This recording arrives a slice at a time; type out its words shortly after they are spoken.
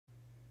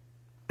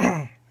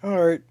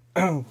Alright,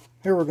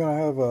 here we're going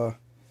to have a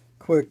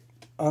quick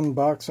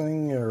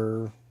unboxing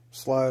or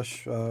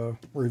slash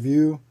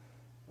review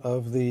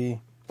of the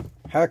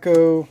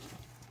Hakko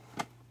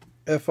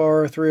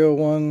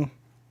Fr-301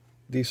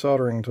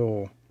 Desoldering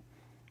Tool.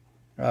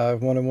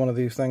 I've wanted one of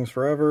these things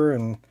forever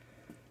and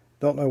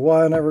don't know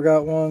why I never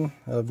got one.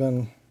 I've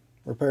been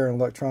repairing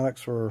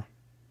electronics for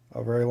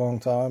a very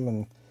long time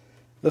and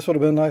this would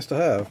have been nice to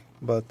have,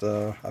 but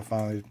I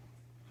finally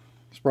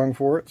sprung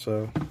for it,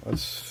 so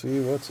let's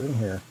see what's in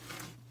here.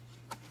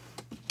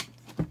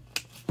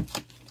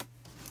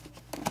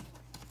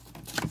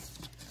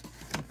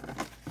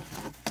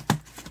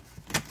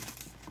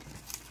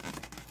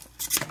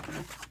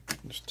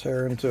 Just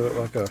tear into it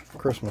like a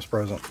Christmas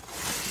present.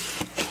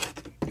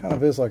 Kind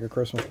of is like a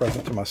Christmas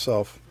present to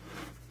myself.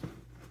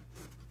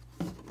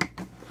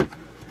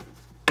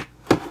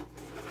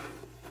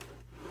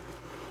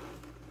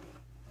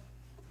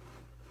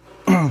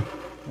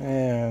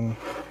 And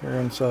here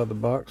inside the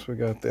box we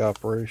got the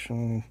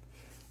operation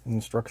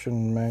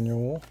instruction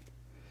manual.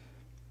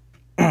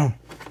 And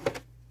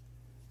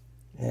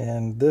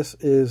this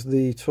is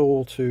the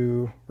tool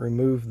to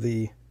remove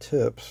the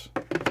tips.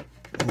 I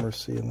remember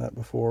seeing that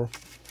before.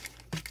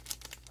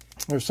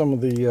 There's some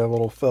of the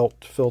little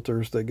felt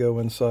filters that go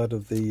inside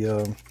of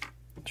the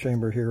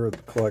chamber here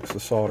that collects the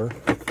solder.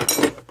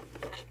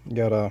 You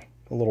got a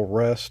little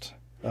rest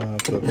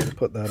to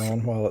put that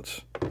on while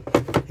it's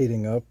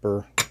heating up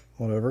or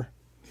whatever.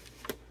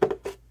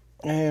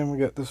 And we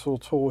got this little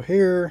tool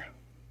here,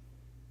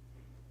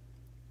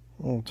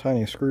 a little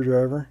tiny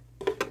screwdriver,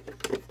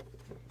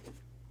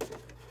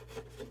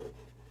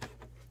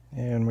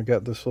 and we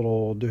got this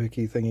little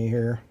doohickey thingy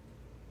here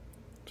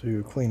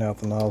to clean out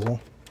the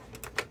nozzle.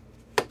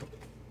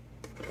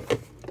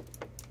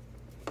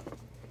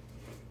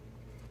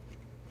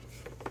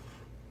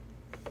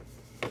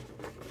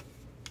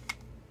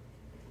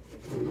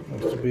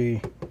 Looks to be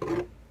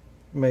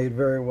made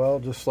very well,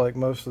 just like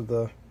most of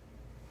the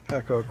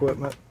Hakko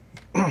equipment.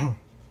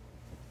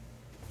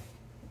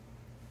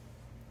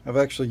 I've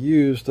actually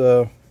used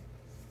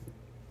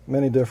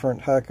many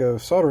different Hakko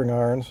soldering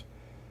irons,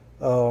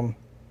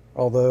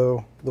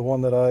 although the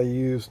one that I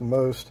use the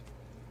most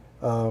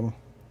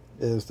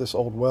is this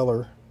old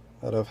welder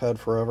that I've had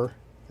forever.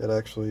 It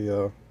actually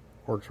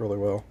works really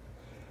well.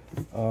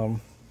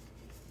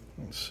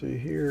 Let's see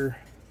here,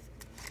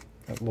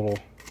 that little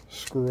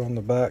screw on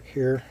the back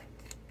here.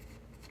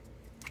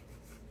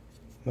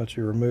 Let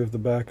you remove the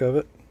back of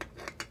it.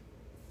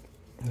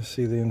 You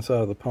see the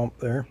inside of the pump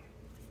there.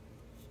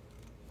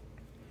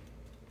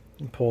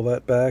 You pull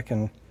that back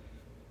and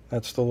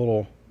that's the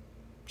little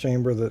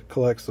chamber that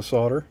collects the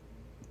solder.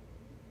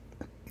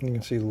 You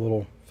can see the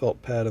little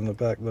felt pad in the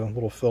back, the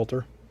little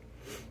filter.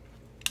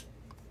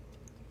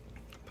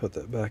 Put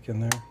that back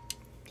in there.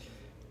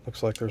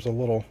 Looks like there's a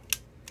little,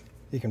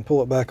 you can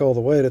pull it back all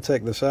the way to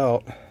take this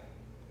out,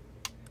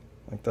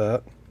 like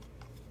that.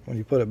 When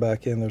you put it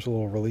back in, there's a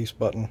little release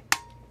button.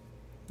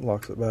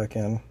 Locks it back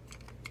in.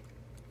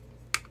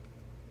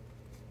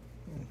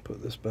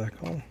 Put this back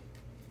on.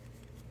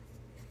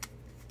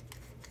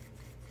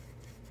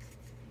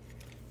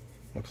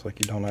 Looks like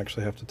you don't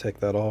actually have to take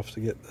that off to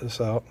get this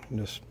out. You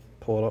just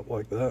pull it up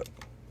like that,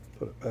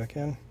 put it back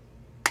in.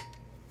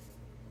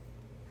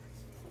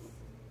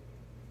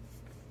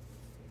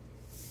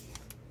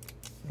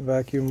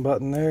 Vacuum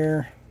button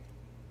there.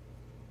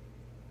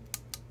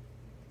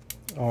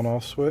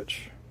 On-off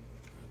switch.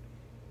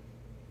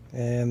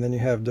 And then you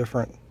have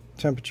different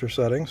temperature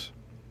settings.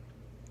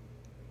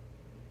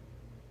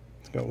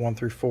 It's got 1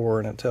 through 4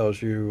 and it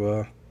tells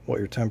you what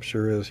your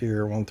temperature is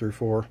here, 1 through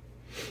 4.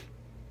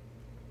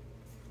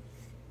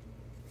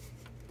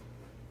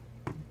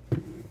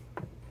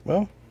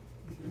 Well,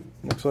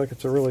 looks like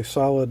it's a really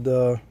solid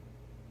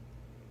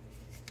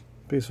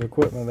piece of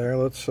equipment there.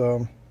 Let's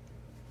go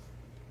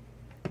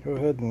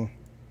ahead and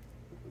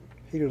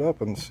heat it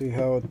up and see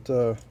how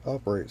it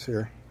operates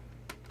here.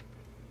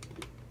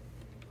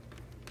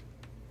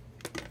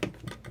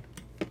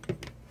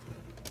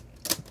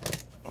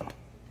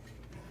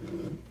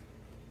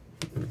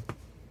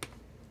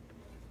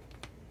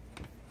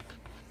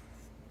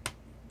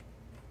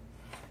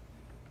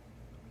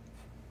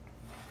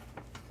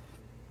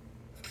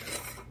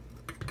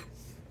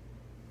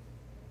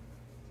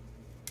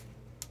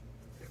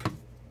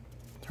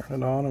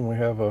 Turn it on and we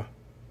have a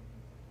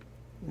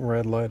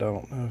red light. I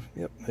don't know.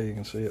 Yep, there you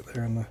can see it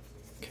there in the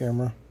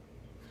camera.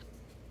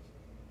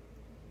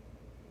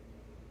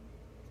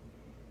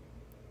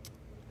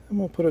 I'm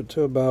going to put it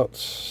to about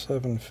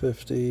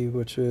 750,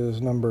 which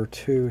is number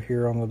 2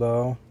 here on the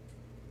dial.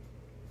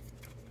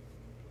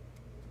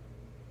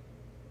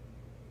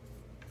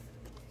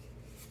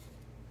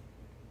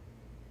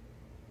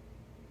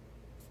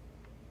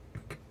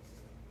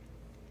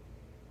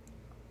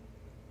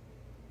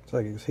 It's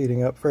like it's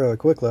heating up fairly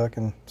quickly. I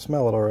can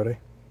smell it already.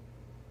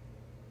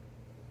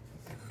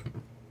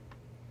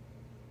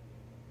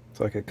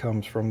 It's like it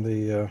comes from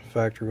the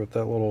factory with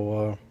that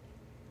little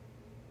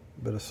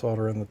bit of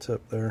solder in the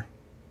tip there.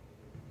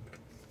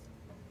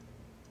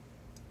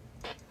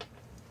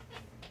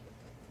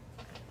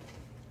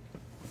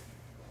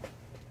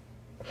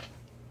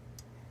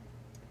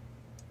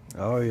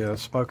 Oh yeah,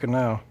 it's smoking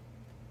now.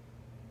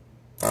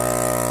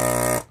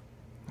 Oh,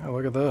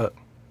 look at that.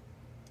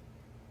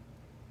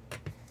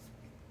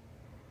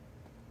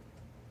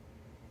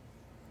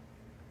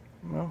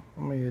 Well,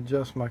 let me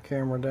adjust my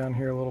camera down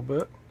here a little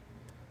bit.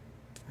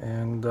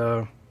 And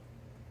I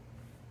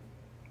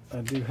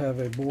do have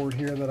a board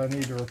here that I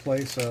need to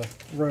replace a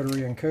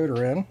rotary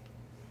encoder in.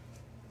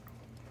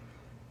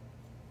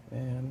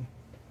 And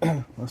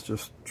let's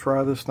just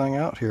try this thing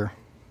out here.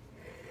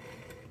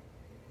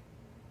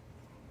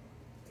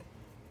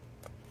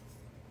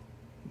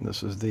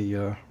 This is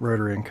the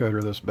rotary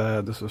encoder that's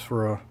bad. This is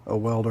for a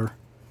welder.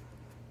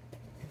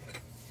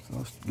 So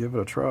let's give it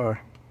a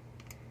try.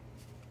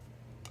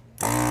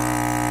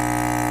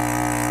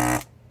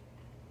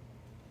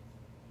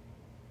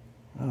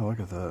 Oh, look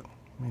at that.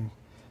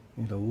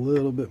 Need a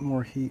little bit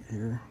more heat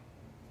here.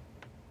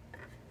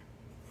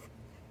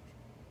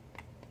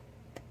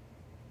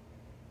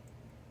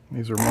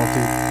 These are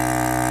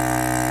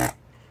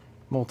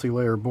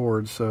multi-layer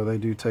boards, so they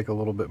do take a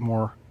little bit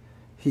more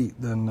heat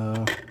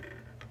than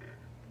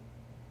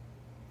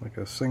like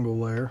a single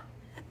layer.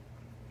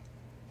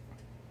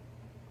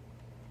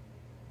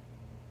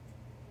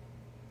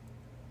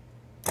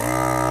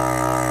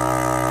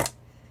 Oh,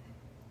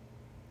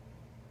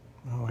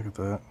 look at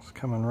that. It's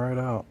coming right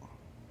out.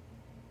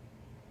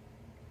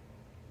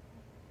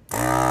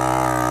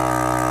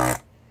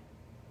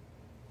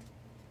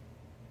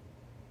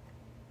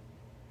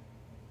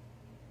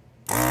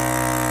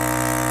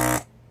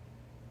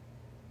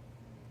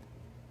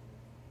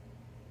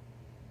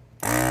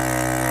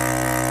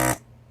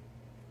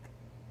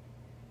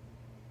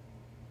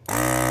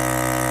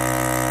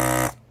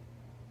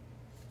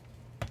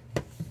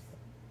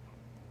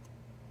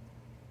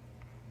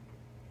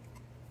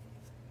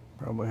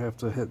 Probably have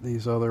to hit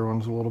these other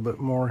ones a little bit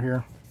more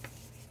here.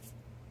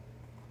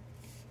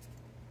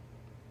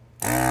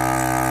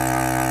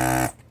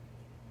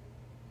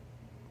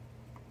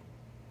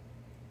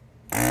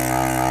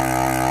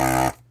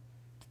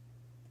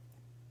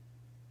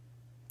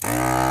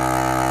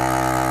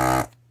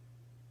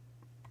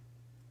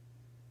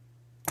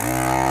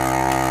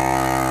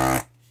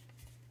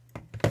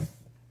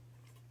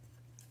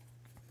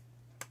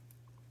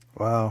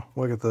 Wow,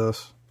 look at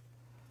this.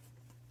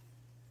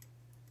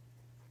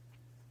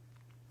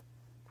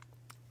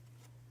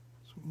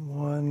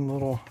 One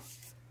little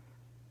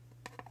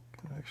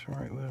connection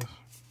right there.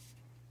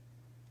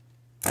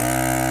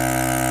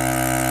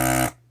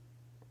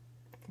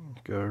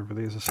 Let's go over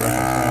these a second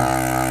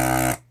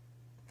time.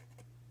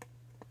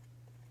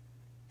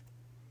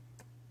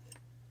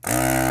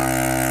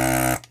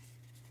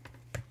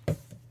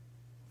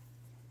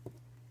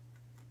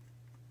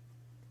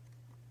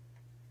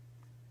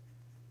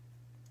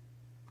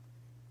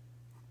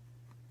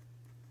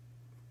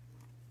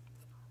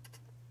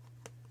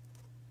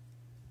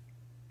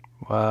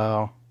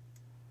 Wow.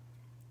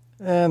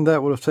 And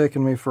that would have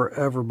taken me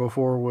forever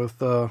before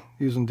with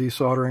using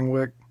desoldering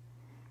wick,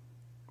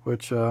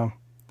 which I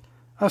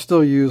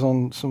still use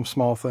on some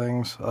small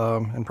things,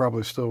 and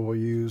probably still will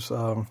use,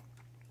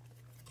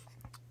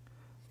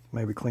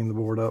 maybe clean the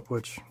board up,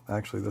 which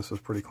actually this is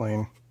pretty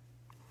clean.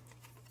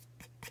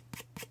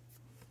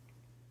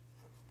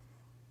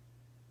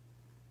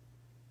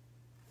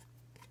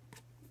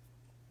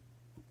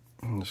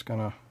 I'm just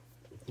gonna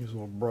use a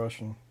little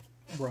brush and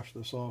brush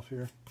this off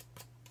here.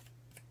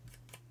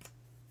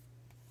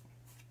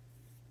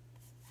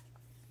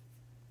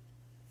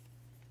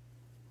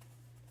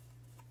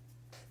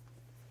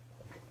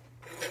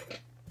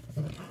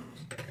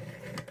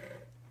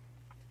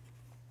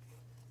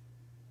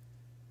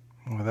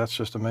 Well, that's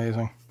just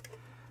amazing.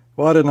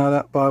 Why didn't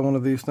I buy one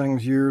of these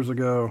things years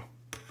ago?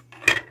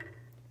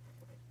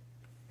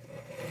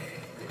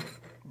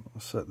 I'll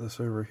set this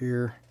over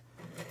here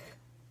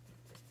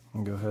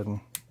and go ahead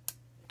and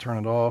turn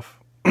it off.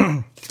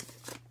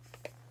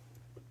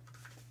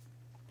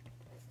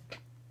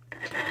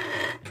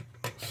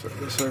 Set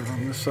this over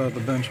on this side of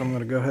the bench. I'm going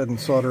to go ahead and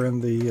solder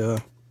in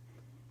the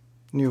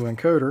new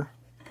encoder.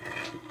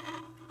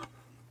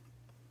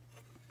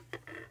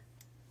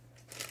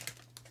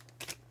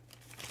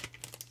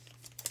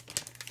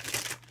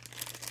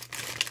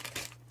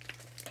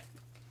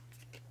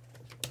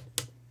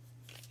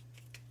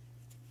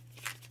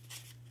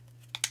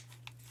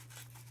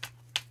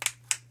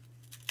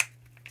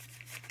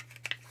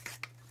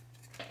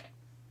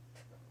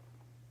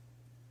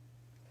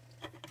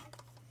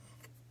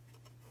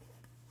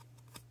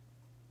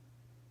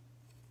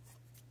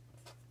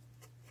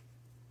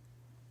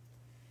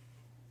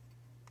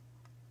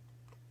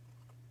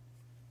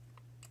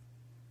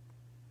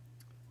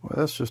 Well,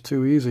 that's just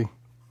too easy.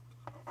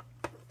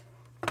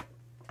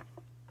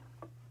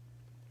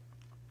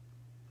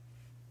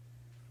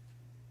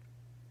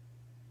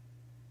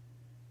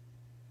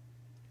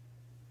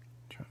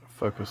 Try to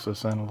focus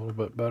this in a little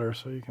bit better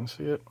so you can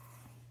see it.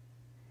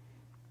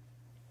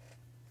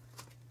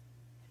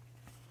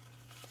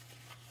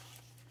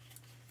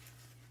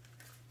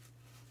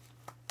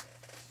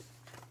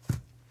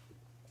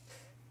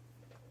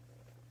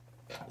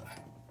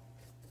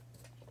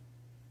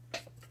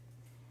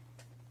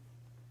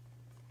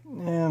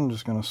 I'm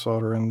just going to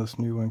solder in this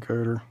new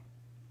encoder.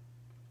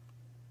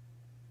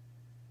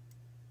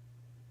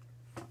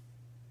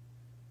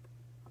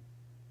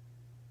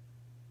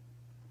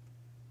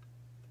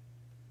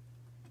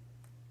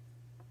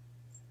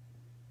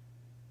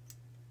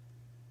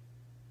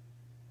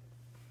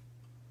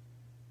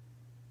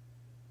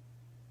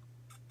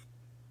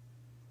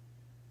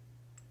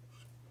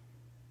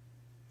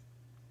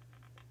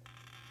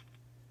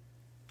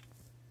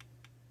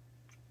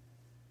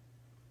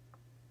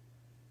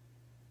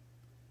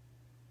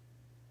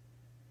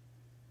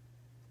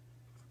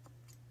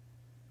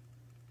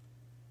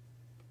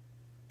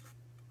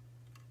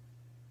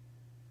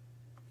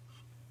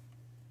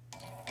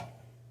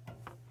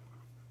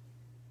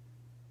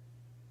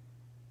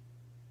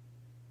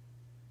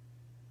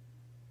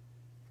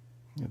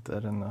 Get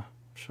that in the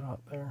shot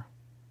there.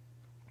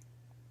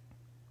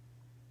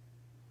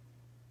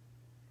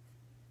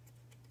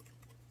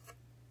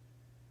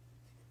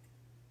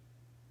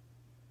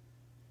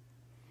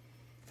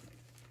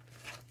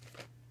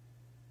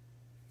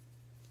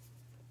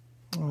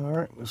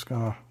 Alright, just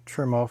gonna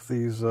trim off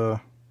these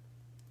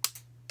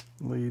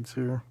leads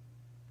here.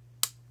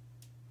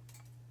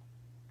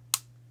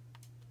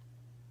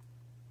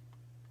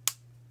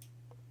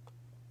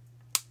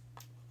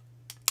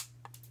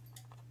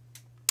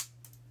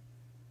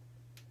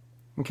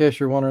 In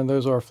case you're wondering,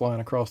 those are flying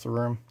across the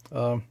room.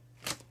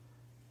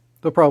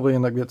 They'll probably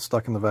end up getting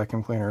stuck in the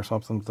vacuum cleaner or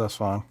something, but that's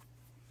fine.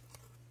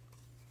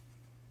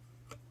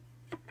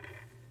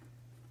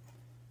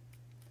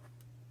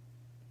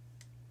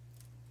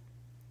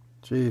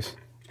 Jeez.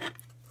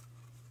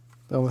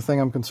 The only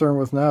thing I'm concerned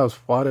with now is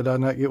why did I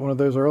not get one of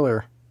those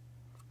earlier?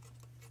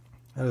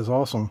 That is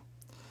awesome.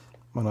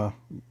 I'm going to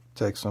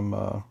take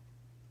some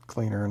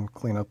cleaner and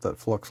clean up that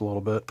flux a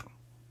little bit.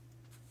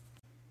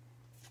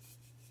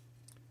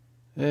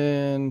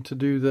 And to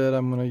do that,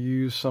 I'm going to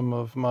use some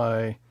of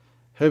my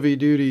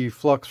heavy-duty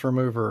flux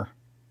remover.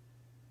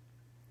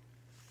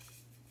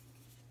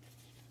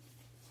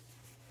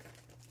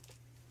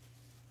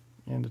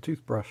 And a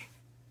toothbrush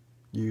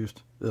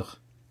used. Ugh.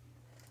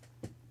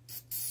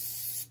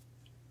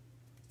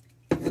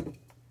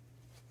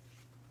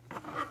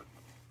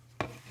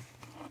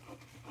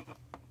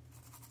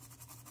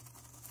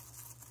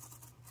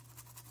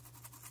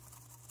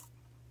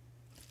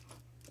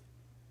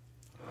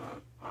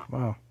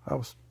 Wow, I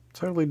was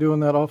totally doing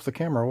that off the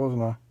camera,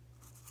 wasn't I?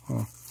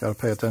 Oh, gotta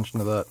pay attention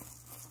to that.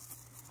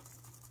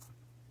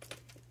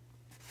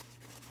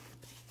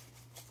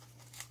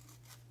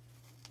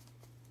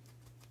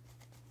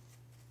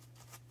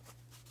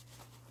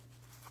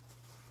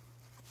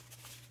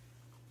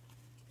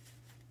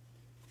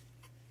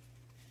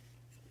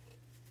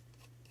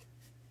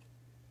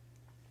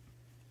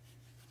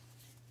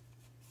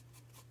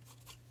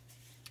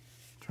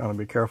 Trying to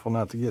be careful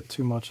not to get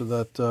too much of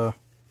that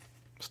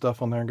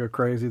stuff on there and go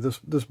crazy.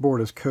 This board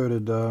is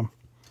coated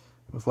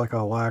with like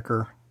a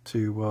lacquer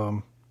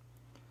to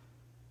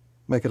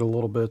make it a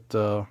little bit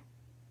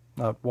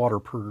not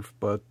waterproof,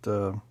 but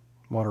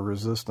water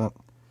resistant.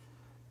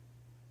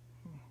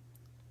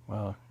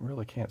 Well, I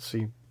really can't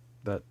see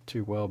that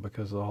too well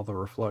because of all the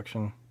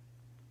reflection.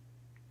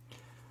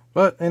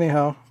 But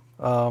anyhow,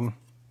 that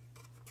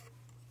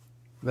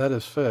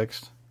is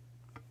fixed.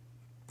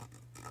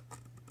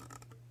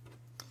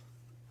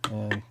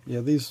 And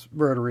yeah, these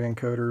rotary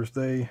encoders,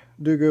 they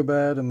do go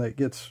bad and it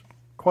gets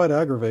quite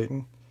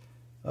aggravating.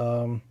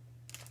 You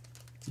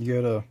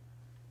go to,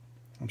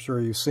 I'm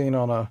sure you've seen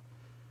on a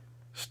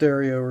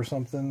stereo or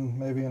something,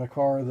 maybe in a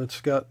car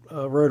that's got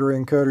a rotary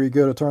encoder, you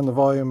go to turn the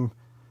volume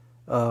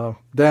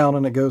down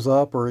and it goes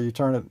up, or you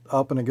turn it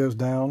up and it goes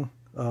down.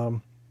 Yeah,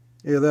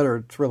 that or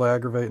it's really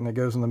aggravating. It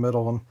goes in the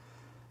middle,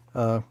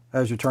 and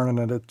as you're turning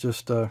it, it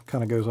just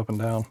kind of goes up and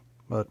down.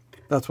 But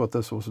that's what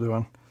this was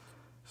doing.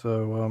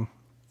 So,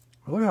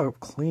 look how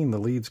clean the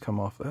leads come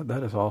off.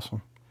 That is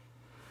awesome.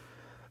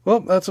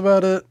 Well, that's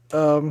about it.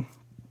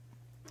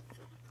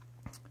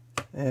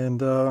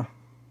 And I'm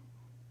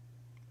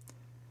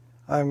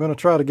going to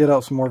try to get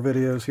out some more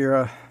videos here.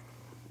 I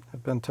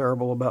have been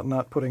terrible about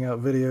not putting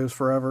out videos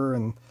forever,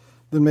 and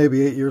then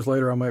maybe 8 years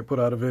later I might put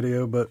out a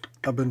video, but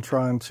I've been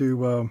trying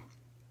to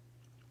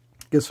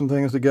get some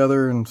things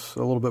together and a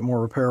little bit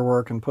more repair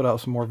work and put out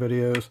some more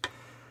videos.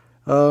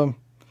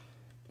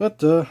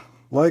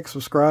 Like,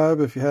 subscribe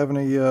if you have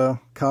any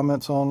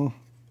comments on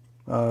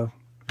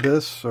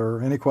this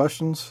or any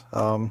questions.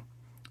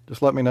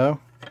 Just let me know.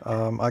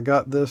 I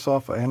got this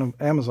off of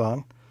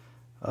Amazon.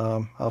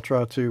 I'll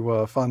try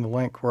to find the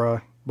link where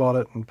I bought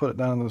it and put it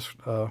down in this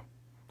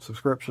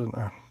subscription.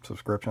 I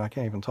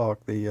can't even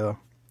talk. The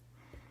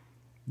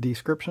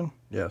description?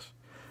 Yes.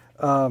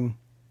 And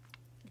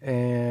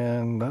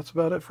that's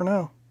about it for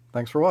now.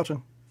 Thanks for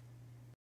watching.